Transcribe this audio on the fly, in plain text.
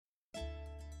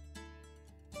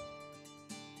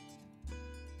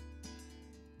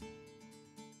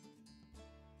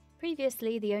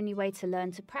Previously, the only way to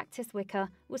learn to practice Wicca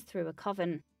was through a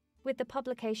coven. With the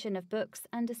publication of books,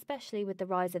 and especially with the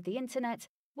rise of the internet,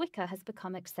 Wicca has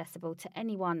become accessible to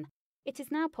anyone. It is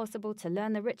now possible to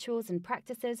learn the rituals and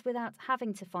practices without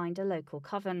having to find a local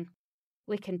coven.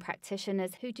 Wiccan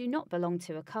practitioners who do not belong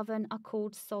to a coven are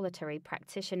called solitary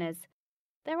practitioners.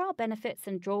 There are benefits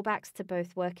and drawbacks to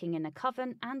both working in a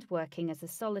coven and working as a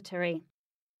solitary.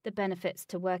 The benefits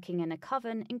to working in a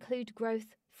coven include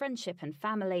growth, friendship and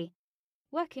family.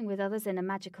 Working with others in a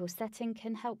magical setting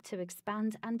can help to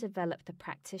expand and develop the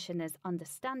practitioner's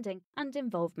understanding and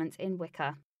involvement in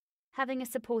Wicca. Having a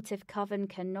supportive coven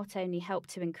can not only help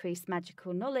to increase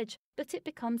magical knowledge, but it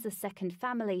becomes a second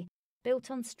family,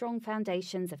 built on strong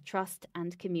foundations of trust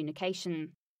and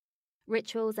communication.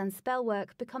 Rituals and spell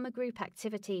work become a group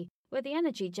activity where the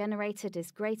energy generated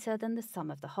is greater than the sum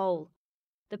of the whole.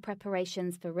 The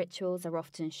preparations for rituals are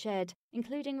often shared,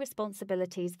 including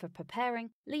responsibilities for preparing,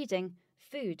 leading,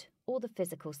 food, or the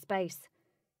physical space.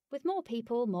 With more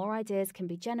people, more ideas can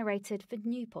be generated for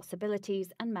new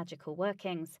possibilities and magical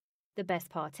workings. The best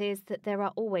part is that there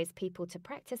are always people to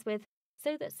practice with,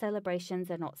 so that celebrations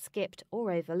are not skipped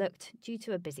or overlooked due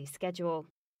to a busy schedule.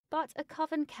 But a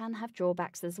coven can have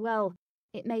drawbacks as well.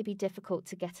 It may be difficult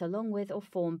to get along with or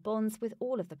form bonds with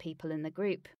all of the people in the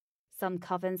group. Some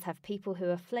covens have people who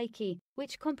are flaky,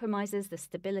 which compromises the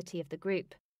stability of the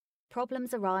group.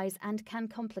 Problems arise and can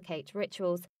complicate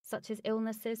rituals, such as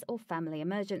illnesses or family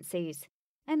emergencies.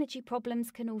 Energy problems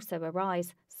can also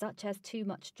arise, such as too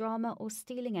much drama or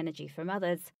stealing energy from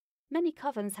others. Many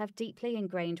covens have deeply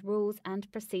ingrained rules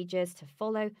and procedures to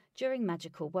follow during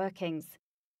magical workings.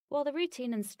 While the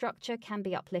routine and structure can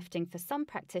be uplifting for some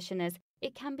practitioners,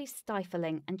 it can be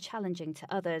stifling and challenging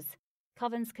to others.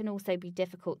 Covens can also be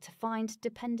difficult to find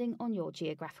depending on your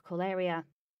geographical area.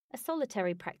 A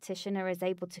solitary practitioner is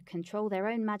able to control their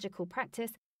own magical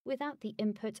practice without the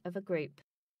input of a group.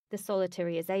 The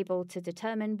solitary is able to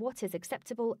determine what is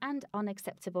acceptable and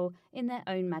unacceptable in their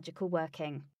own magical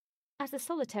working. As a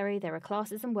solitary, there are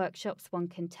classes and workshops one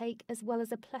can take, as well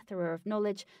as a plethora of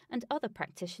knowledge and other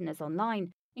practitioners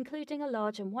online, including a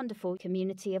large and wonderful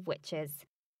community of witches.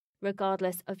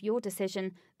 Regardless of your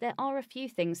decision, there are a few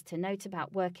things to note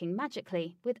about working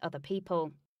magically with other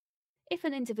people. If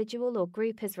an individual or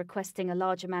group is requesting a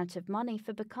large amount of money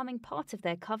for becoming part of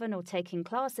their coven or taking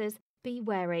classes, be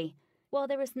wary. While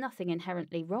there is nothing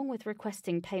inherently wrong with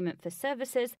requesting payment for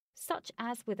services, such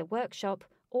as with a workshop,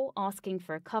 or asking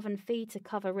for a coven fee to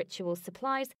cover ritual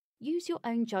supplies, use your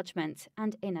own judgment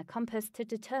and inner compass to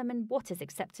determine what is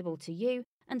acceptable to you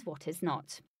and what is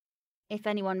not. If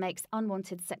anyone makes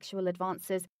unwanted sexual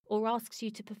advances or asks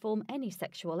you to perform any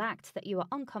sexual act that you are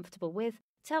uncomfortable with,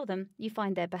 tell them you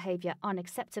find their behaviour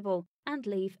unacceptable and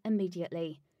leave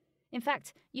immediately. In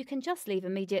fact, you can just leave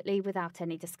immediately without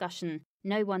any discussion.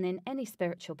 No one in any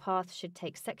spiritual path should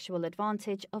take sexual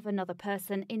advantage of another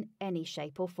person in any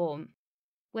shape or form.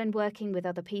 When working with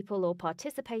other people or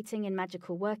participating in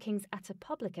magical workings at a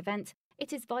public event,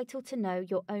 it is vital to know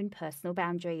your own personal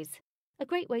boundaries. A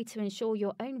great way to ensure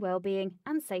your own well-being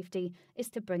and safety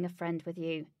is to bring a friend with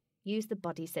you. Use the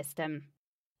buddy system.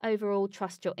 Overall,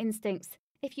 trust your instincts.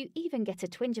 If you even get a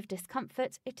twinge of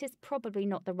discomfort, it is probably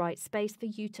not the right space for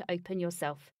you to open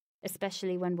yourself,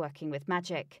 especially when working with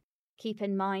magic. Keep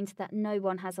in mind that no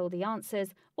one has all the answers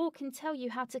or can tell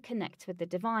you how to connect with the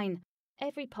divine.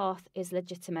 Every path is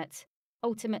legitimate.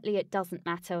 Ultimately, it doesn't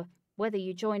matter whether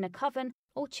you join a coven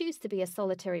or choose to be a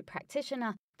solitary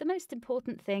practitioner. The most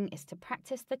important thing is to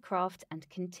practice the craft and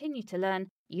continue to learn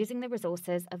using the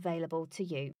resources available to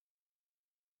you.